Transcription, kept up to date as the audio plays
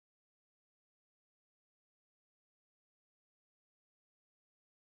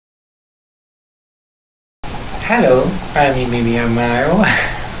Hello, I'm Emilia Amaro.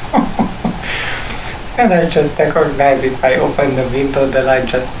 And I just recognize if I open the window the light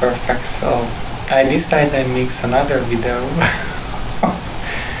just perfect, so I decided I mix another video.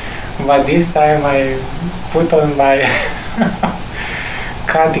 But this time I put on my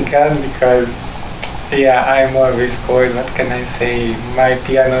cardigan because I'm always cold. What can I say? My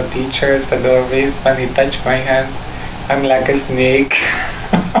piano teacher said always when he touched my hand I'm like a snake.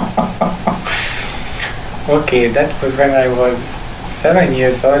 Okay, that was when I was 7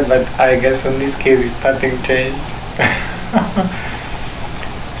 years old, but I guess in this case nothing changed.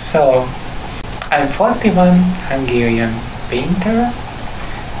 So, I'm 41, Hungarian painter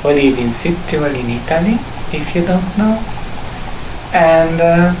who live in Südtirol in Italy, if you don't know. And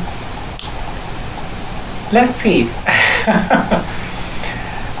let's see.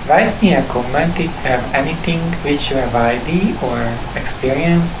 Write me a comment if you have anything which you have idea or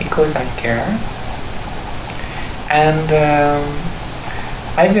experience, because I care. And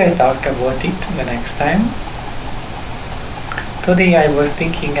I will talk about it the next time. Today I was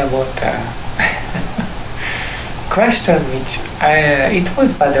thinking about a question which it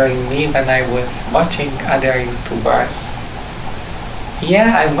was bothering me when I was watching other YouTubers.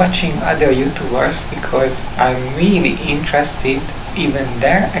 I'm watching other YouTubers because I'm really interested even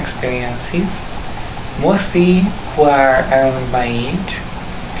their experiences, mostly who are around my age,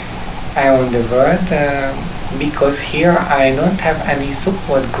 around the world, because here I don't have any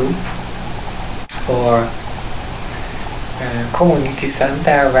support group or community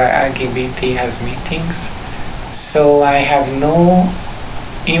center where LGBT has meetings, so I have no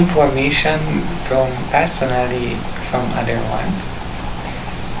information personally from other ones.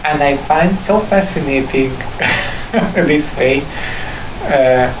 And I find so fascinating this way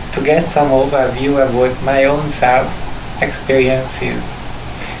to get some overview about my own self experiences.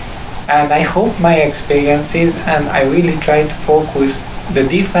 And I hope my experiences, and I really try to focus the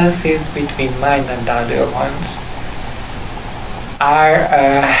differences between mine and the other ones, are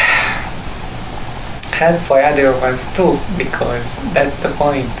help for other ones too, because that's the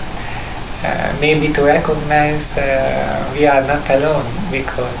point. Maybe to recognize we are not alone,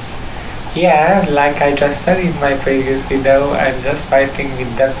 because like I just said in my previous video, I'm just fighting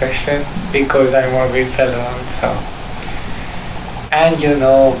with depression because I'm always alone. So, and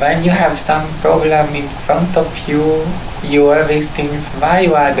when you have some problem in front of you, you always think why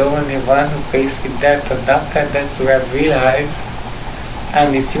you are the only one who faced with that, and after that you have realized,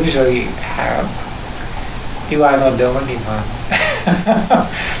 and it's usually help, you are not the only one.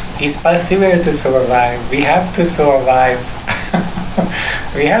 It's possible to survive. We have to survive.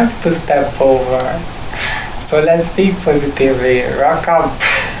 We have to step over. So let's speak positively. Rock up.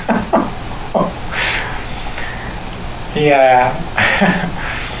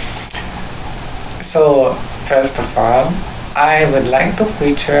 So first of all, I would like to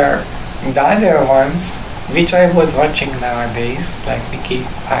feature the other ones which I was watching nowadays, like Nikki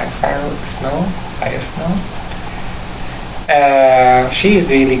Fire Snow. She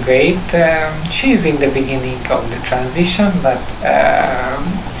is really great. She is in the beginning of the transition, but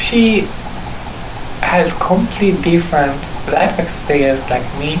she has completely different life experience like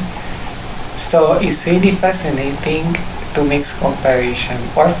me. So it's really fascinating to make comparison,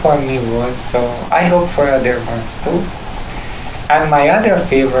 or for me was, so I hope for other ones too. And my other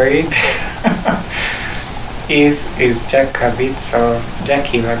favorite is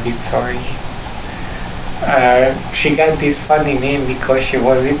Jackie Rabbit, sorry. She got this funny name because she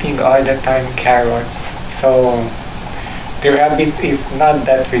was eating all the time carrots. So the rabbit is not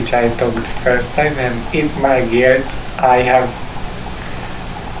that which I took the first time, and it's my guilt. I have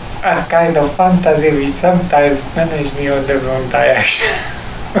a kind of fantasy which sometimes manage me on the wrong direction.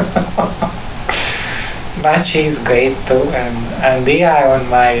 But she is great too, and they are on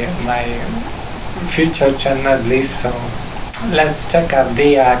my future channel list, so let's check out.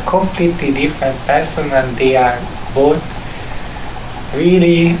 They are completely different person, and they are both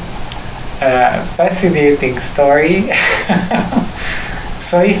really fascinating story.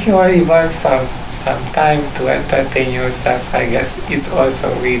 So if you only want some time to entertain yourself, I guess it's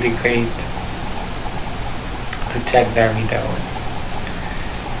also really great to check their videos.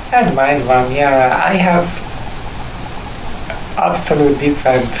 And mine one, I have absolute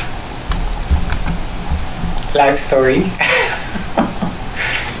different life story.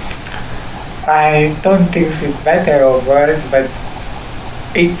 I don't think it's better or worse, but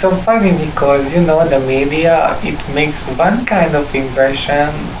it's so funny because the media, it makes one kind of impression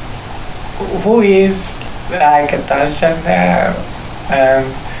who is like a transgender, and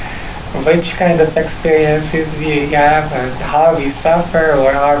which kind of experiences we have and how we suffer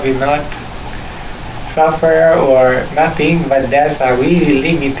or are we not. suffer or nothing, but there's a really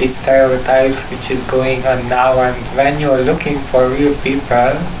limited stereotypes which is going on now, and when you're looking for real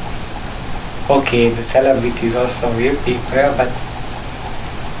people, okay, the celebrities also real people, but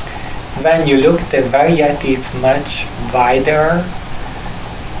when you look at the variety, it's much wider,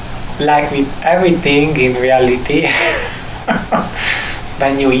 like with everything in reality,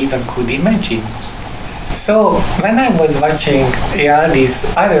 than you even could imagine. So when I was watching these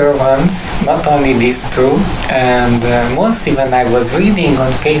other ones, not only these two, and mostly when I was reading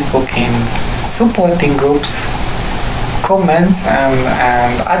on Facebook in supporting groups, comments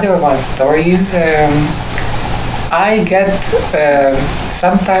and other one stories, I get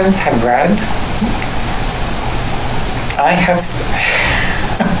sometimes have read, I have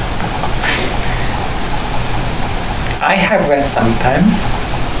I have read sometimes.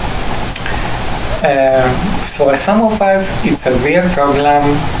 So some of us, it's a real problem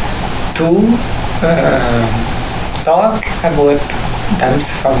to talk about them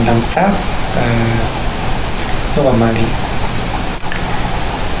from themselves normally.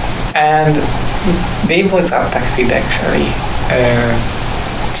 And they was affected actually,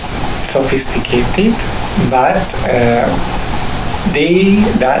 sophisticated, but the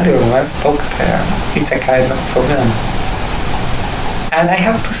other ones talked, it's a kind of problem. And I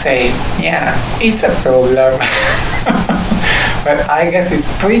have to say, yeah, it's a problem. But I guess it's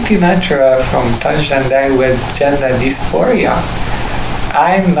pretty natural from transgender with gender dysphoria.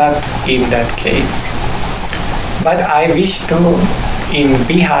 I'm not in that case. But I wish to, in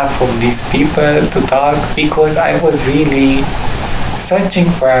behalf of these people, to talk, because I was really searching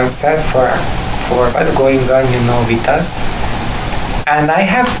for answers for what's going on, with us. And I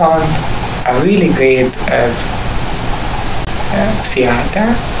have found a really great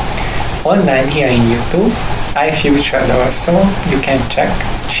theater online here in YouTube. I featured also, you can check.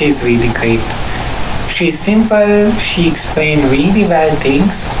 She's really great. She's simple, she explained really well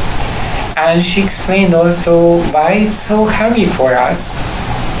things, and she explained also why it's so heavy for us,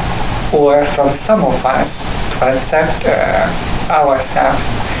 or from some of us, to accept ourselves,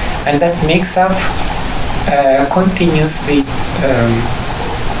 and that makes us continuously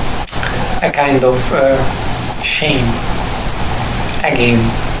a kind of shame. Again,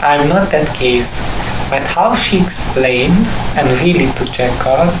 I'm not that case, but how she explained, and really to check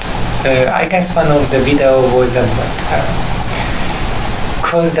out, I guess one of the video was about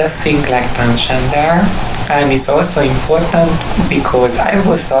cross-dressing like transgender, and it's also important because I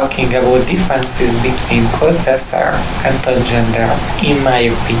was talking about differences between cross-dresser and transgender, in my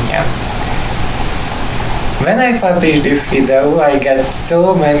opinion. When I published this video, I got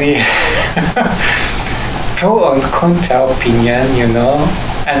so many pro and contra opinion,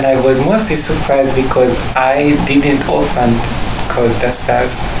 and I was mostly surprised because I didn't offend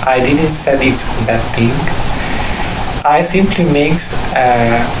cross-dressers. I didn't say it's a bad thing. I simply makes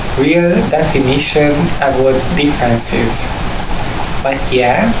a real definition about differences. But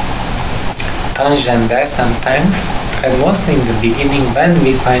yeah, transgender sometimes, and mostly in the beginning when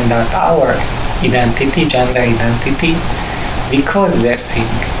we find out our identity, gender identity, we cross-dressing.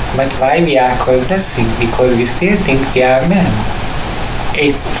 But why we are cross-dressing? Because we still think we are men.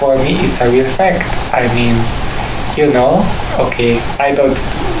 For me, it's a real fact. I mean, okay, I don't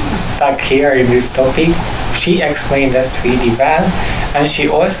stuck here in this topic. She explained us really well, and she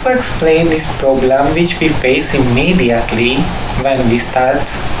also explained this problem which we face immediately when we start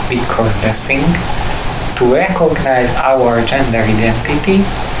with cross-dressing. To recognize our gender identity,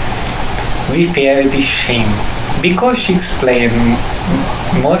 we feel this shame. Because she explained,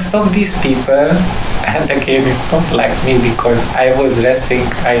 most of these people, and again it's not like me because I was dressing,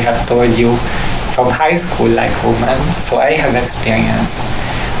 I have told you, from high school like woman, so I have experience.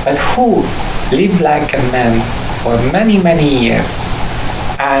 But who lived like a man for many, many years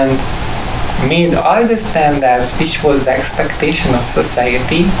and made all the standards which was the expectation of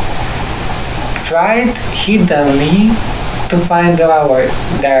society, tried hiddenly to find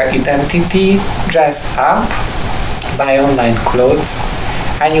their identity dressed up by online clothes.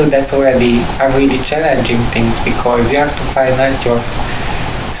 I knew that's already a really challenging things because you have to find out your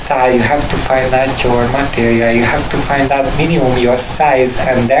style, you have to find out your material, you have to find out minimum your size,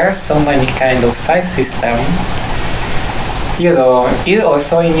 and there are so many kind of size system.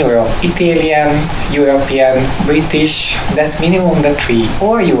 Also in Europe, Italian, European, British, that's minimum the 3,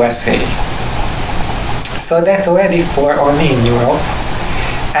 or USA. So that's already 4 only in Europe.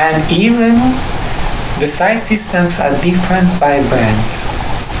 And even the size systems are different by brands.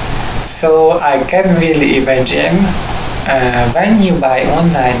 So I can really imagine when you buy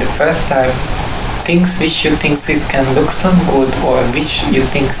online the first time things which you think is can look so good or which you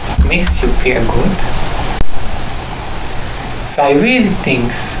think makes you feel good. So I really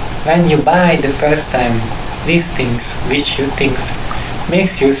think when you buy the first time these things which you think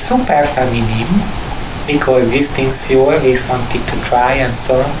makes you super feminine, because these things you always wanted to try and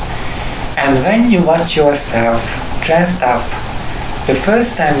so on, and when you watch yourself dressed up the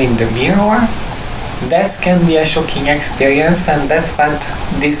first time in the mirror, that can be a shocking experience, and that's what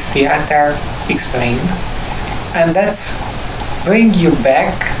this theater explained. And that's bring you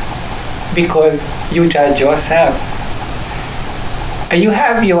back because you judge yourself. You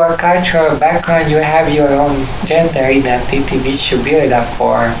have your cultural background, you have your own gender identity which you build up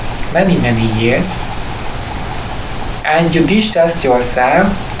for many years, and you distrust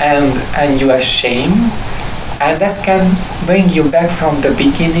yourself and you are ashamed. And that can bring you back from the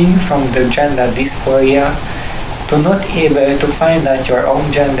beginning, from the gender dysphoria, to not able to find out your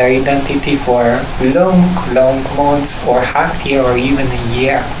own gender identity for long months or half year or even a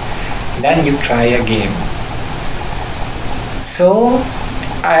year. Then you try again. So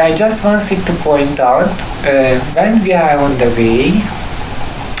I just wanted to point out when we are on the way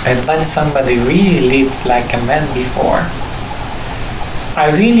and when somebody really lived like a man before, I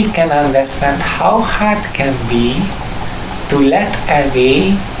really can understand how hard can be to let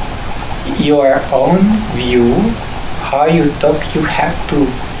away your own view, how you talk. You have to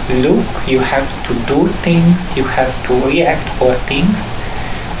look, you have to do things, you have to react for things,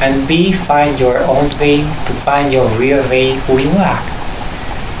 and find your own way, to find your real way, who you are.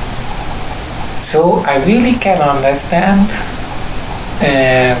 So I really can understand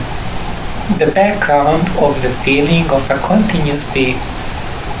the background of the feeling of a continuously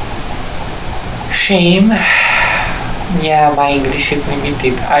shame. Yeah, my English is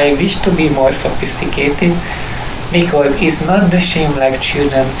limited. I wish to be more sophisticated, because it's not the shame like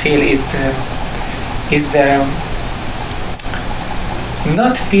children feel, it's the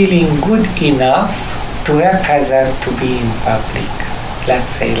not feeling good enough to represent, to be in public. Let's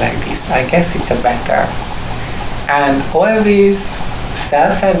say like this. I guess it's a better. And always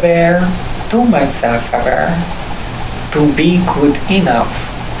self-aware, too much self-aware, to be good enough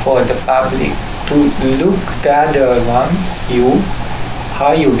for the public, to look the other ones,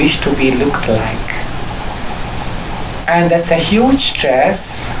 how you wish to be looked like. And that's a huge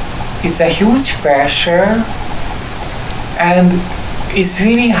stress, it's a huge pressure, and it's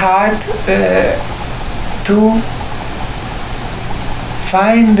really hard to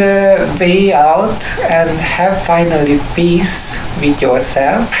find a way out and have finally peace with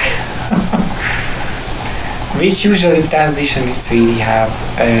yourself. Which usually transitions really have.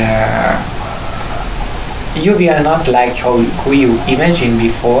 You will not like who you imagined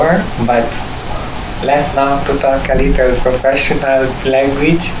before, but let's now to talk a little professional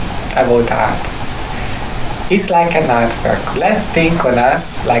language about art. It's like an artwork. Let's think on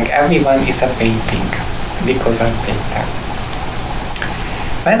us like everyone is a painting, because I'm a painter.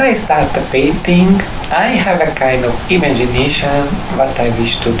 When I start the painting, I have a kind of imagination what I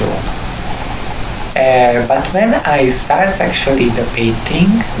wish to do. But when I start actually the painting,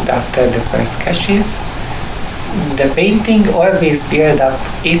 after the first sketches, the painting always builds up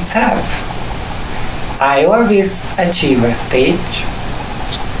itself. I always achieve a stage,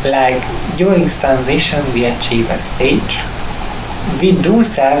 like during transition we achieve a stage. We do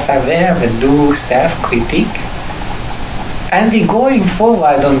self-aware, we do self-critic, and we going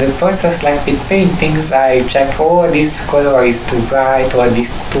forward on the process. Like with paintings, I check, oh, this color is too bright, or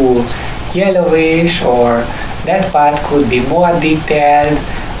this too yellowish, or that part could be more detailed,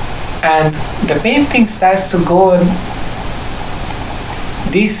 and the painting starts to go on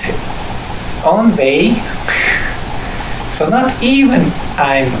this own way. So not even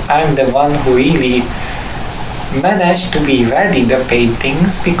I'm the one who really managed to be ready the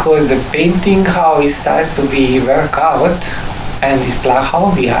paintings, because the painting how it starts to be work out, and it's like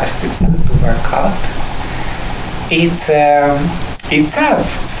how we has to start to work out. It's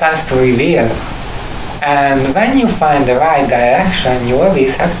itself starts to reveal, and when you find the right direction, you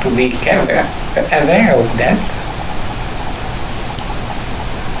always have to be aware of that.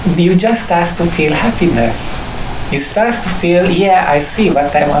 You just start to feel happiness. You start to feel, yeah, I see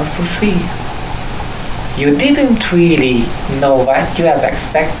what I want to see. You didn't really know what you have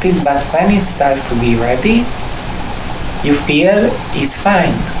expected, but when it starts to be ready, you feel it's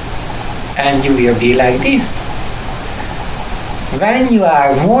fine, and you will be like this. When you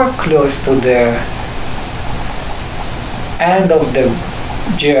are more close to the end of the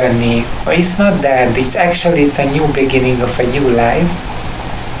journey, or it's not that, it's a new beginning of a new life.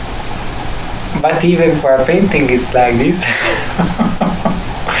 But even for a painting it's like this.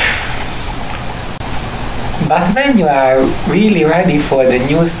 But when you are really ready for the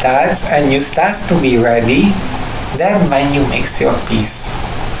new starts and you start to be ready, then when you makes your peace.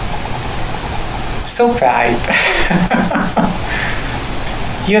 So pride.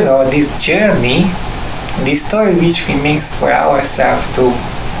 You know, this journey, this story which we make for ourselves to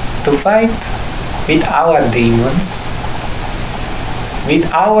fight with our demons,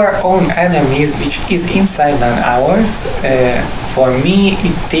 with our own enemies, which is inside on ours, for me, I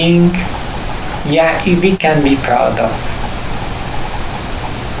think, yeah, we can be proud of.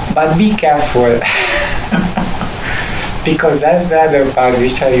 But be careful, because that's the other part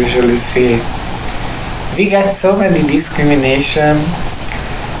which I usually say. We get so many discrimination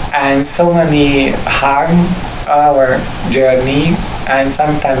and so many harm our journey, and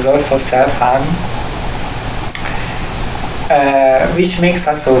sometimes also self-harm, which makes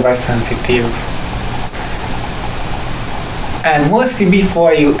us oversensitive. And mostly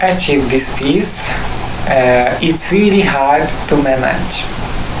before you achieve this peace, it's really hard to manage.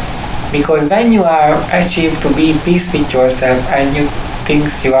 Because when you are achieved to be in peace with yourself and you think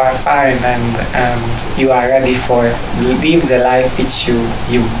you are fine and you are ready for live the life which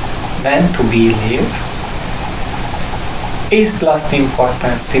you meant to be live, it's lost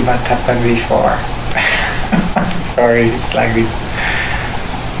importance what happened before. Sorry, it's like this.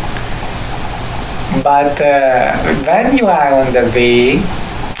 But when you are on the way,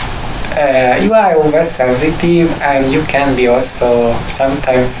 you are oversensitive and you can be also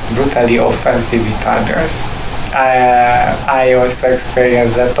sometimes brutally offensive with others. I also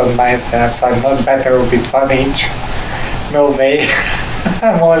experienced that on myself, so I'm not better with 1 inch. No way.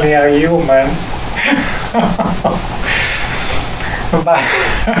 I'm only a human.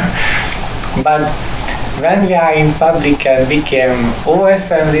 but when we are in public and became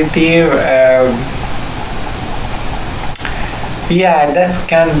oversensitive, yeah, that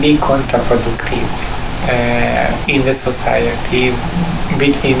can be counterproductive in the society,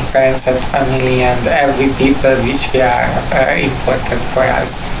 between friends and family and every people which we are important for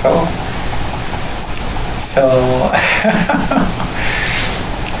us. So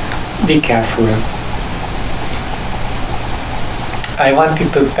be careful. I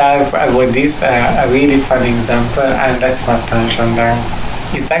wanted to tell about this a really fun example, and that's not a gendarme.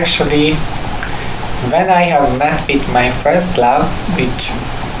 It's actually when I have met with my first love, which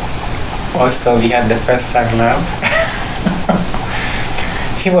also we had the first time love.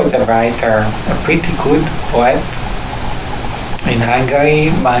 He was a writer, a pretty good poet in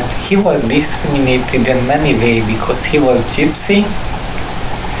Hungary, but he was discriminated in many ways because he was gypsy.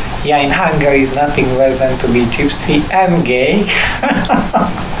 Yeah, in Hungary is nothing worse than to be gypsy and gay.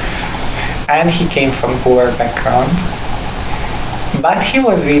 And he came from poor background. But he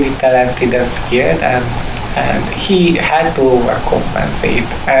was really talented and skilled, and he had to overcompensate.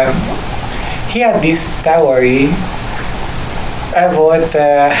 And he had this theory about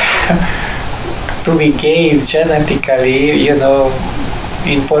to be gay is genetically, you know,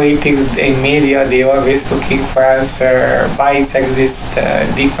 in politics, in media, they always looking for answer why it exists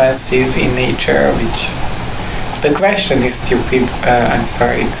differences in nature, which the question is stupid. I'm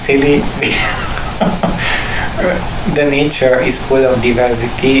sorry, silly. The nature is full of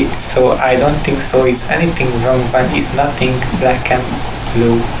diversity, so I don't think so it's anything wrong, but it's nothing black and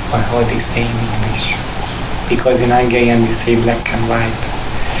blue, or how they say in English, because in Hungarian we say black and white.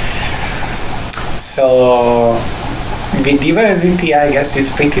 So with diversity, I guess it's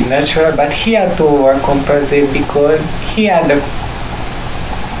pretty natural, but he had to overcompensate because he had a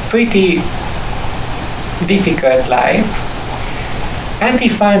pretty difficult life, and he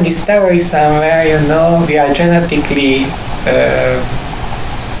found this theory somewhere, you know, we are genetically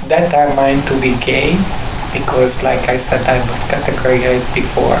determined to be gay, because like I said, I was categorized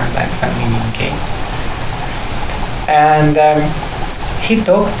before like feminine gay. And he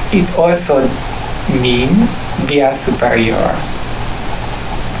thought it also mean we are superior,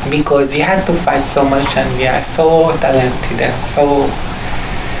 because we had to fight so much and we are so talented and so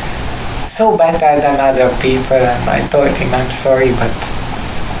better than other people. And I told him, I'm sorry, but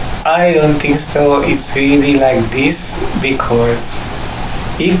I don't think so it's really like this, because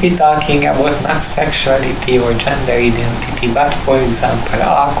if we're talking about not sexuality or gender identity, but for example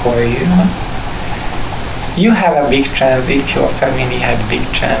alcoholism, you have a big chance, if your family had big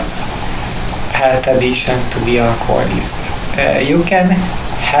chance, health addiction, to be alcoholist. You can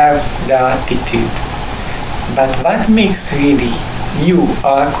have the attitude, but what makes really you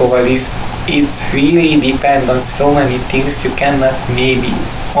alcoholist, it's really depend on so many things. You cannot maybe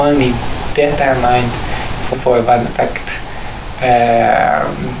only determine for one fact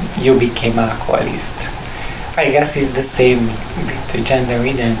you became alcoholist. I guess it's the same with gender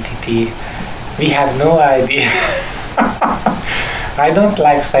identity. We have no idea. I don't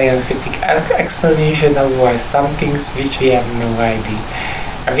like scientific explanation of some things which we have no idea.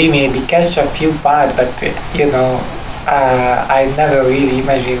 We maybe catch a few parts, but I never really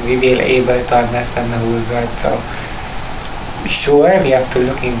imagined we will able to understand the whole world. So sure, we have to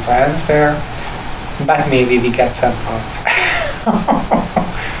look in for answer, but maybe we get some thoughts.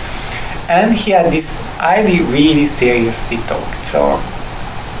 And he had this idea really seriously talked. So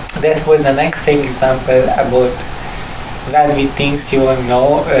that was an excellent example about when we think you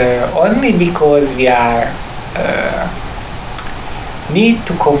know only because we are need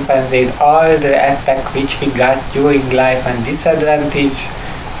to compensate all the attack which we got during life and disadvantage.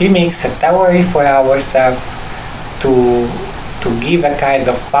 We make a theory for ourselves to give a kind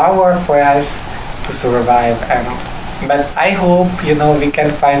of power for us to survive. But I hope we can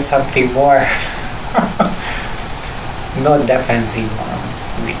find something more not defensive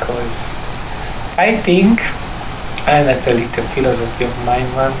one, because I think, and that's a little philosophy of mine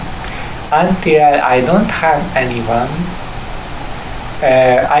one, until I don't harm anyone,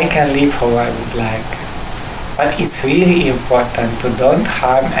 I can live how I would like. But it's really important to don't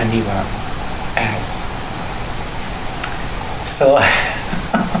harm anyone else. So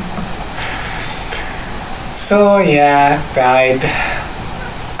so yeah, pride.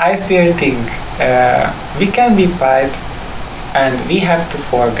 I still think we can be pride and we have to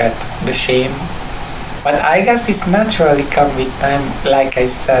forget the shame. But I guess it's naturally come with time, like I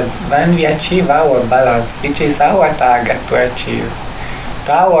said, when we achieve our balance, which is our target to achieve,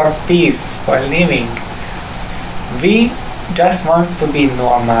 to our peace for living. We just want to be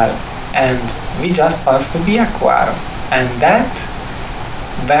normal and we just want to be equal. And that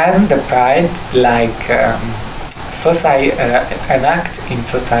when the pride, like an act in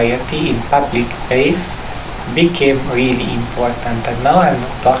society, in public place, became really important. And now I'm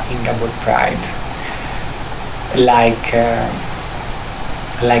not talking about pride like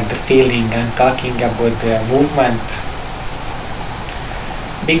the feeling. I'm talking about the movement,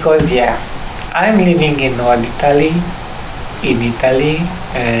 because yeah, I'm living in North Italy,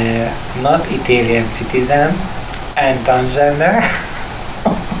 not Italian citizen and transgender.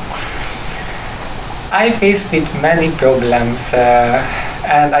 I face with many problems,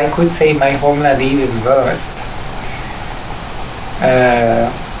 and I could say my homeland even worse,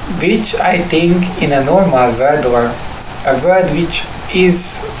 which I think in a normal world, or a world which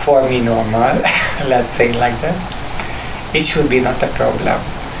is for me normal, let's say like that, it should be not a problem.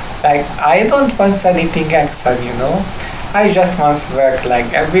 Like, I don't want anything extra, I just want to work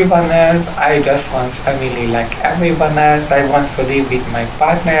like everyone else. I just want family like everyone else. I want to live with my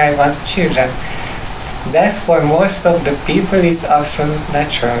partner. I want children. That's for most of the people is absolute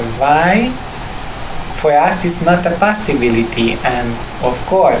natural. Why? For us it's not a possibility. And of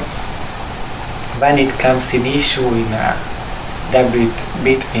course, when it comes in issue in a debate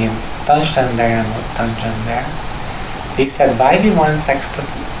between transgender and not transgender, they said, why we want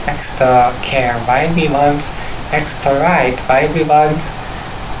extra care, why we want extra right, why we want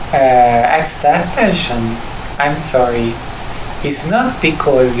extra attention. I'm sorry, it's not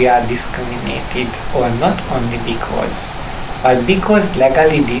because we are discriminated, or not only because, but because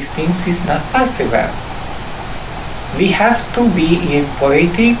legally these things is not possible. We have to be in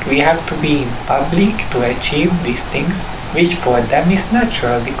politics, we have to be in public to achieve these things, which for them is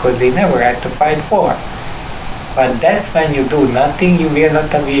natural because they never had to fight for. But that's when you do nothing, you will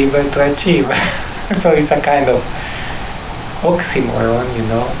not be able to achieve. So it's a kind of oxymoron,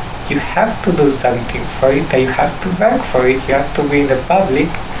 You have to do something for it, and you have to work for it, you have to be in the public.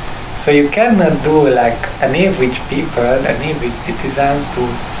 So you cannot do like an average people, an average citizens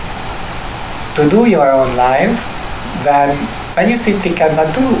to do your own life when you simply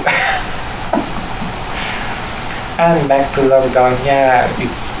cannot do. And back to lockdown, yeah,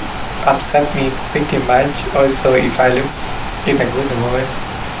 it's upset me pretty much also if I look in a good mood.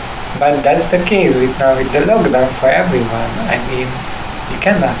 But that's the case with the lockdown for everyone. I mean, you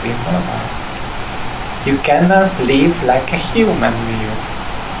cannot live normal. You cannot live like a human live.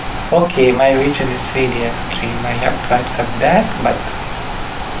 Okay, my region is really extreme, I have to accept that, but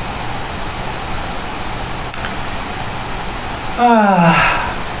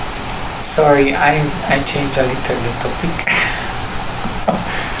sorry, I changed a little the topic.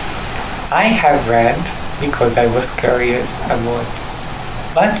 I have read, because I was curious about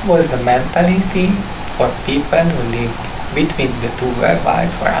what was the mentality for people who lived between the two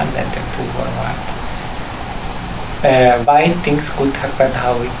worldwides or under the two worldwides. Why things could happen,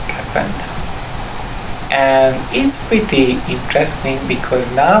 how it happened. And it's pretty interesting because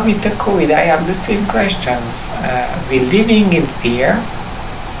now with the COVID I have the same questions. We're living in fear.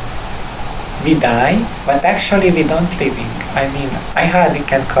 we die, but actually we don't living. I mean, I hardly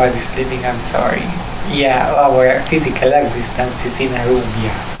can call this living, I'm sorry. Yeah, our physical existence is in a room,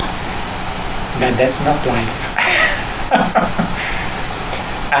 yeah. But that's not life.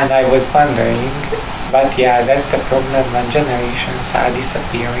 And I was wondering, but yeah, that's the problem when generations are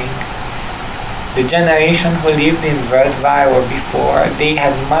disappearing. The generation who lived in World War or before, they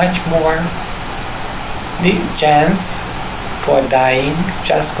had much more the chance for dying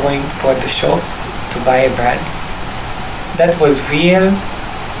just going for the shop to buy bread. That was real,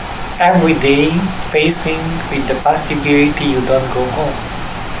 every day facing with the possibility you don't go home.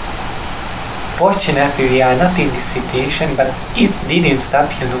 Fortunately, we are not in this situation, but it didn't stop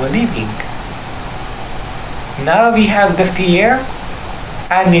living. Now we have the fear,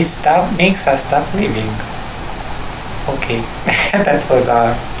 and it makes us stop living. Okay, that was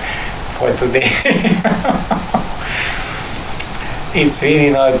all for today. It's really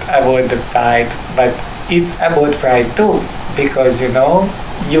not about the pride, but it's about pride too, because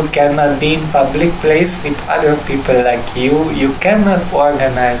you cannot be in public place with other people like you cannot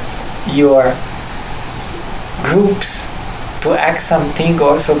organize your groups to act something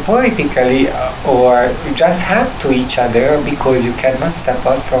also politically, or you just have to each other because you cannot step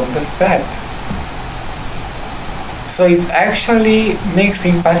out from the flat. So it actually makes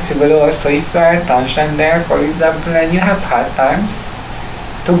impossible also if you are transgender, for example, and you have hard times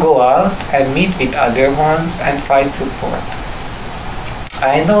to go out and meet with other ones and find support.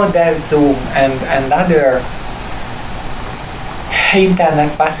 I know there's Zoom and other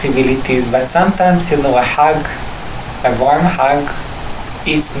internet possibilities, but sometimes a hug, a warm hug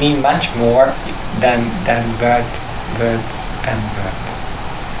is me much more than word and word.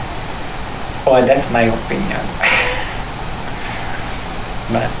 Or that's my opinion.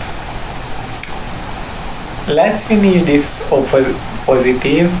 But let's finish this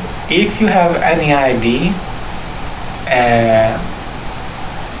positive. If you have any idea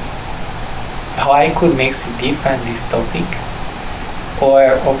how I could make it different, this topic,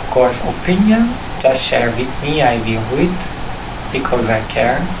 or of course opinion, just share with me. I will read because I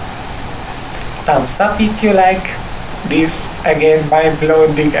care. Thumbs up if you like this, again,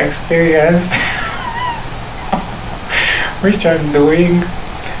 mind-blowing experience which I'm doing,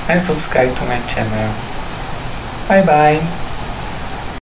 and subscribe to my channel. Bye bye.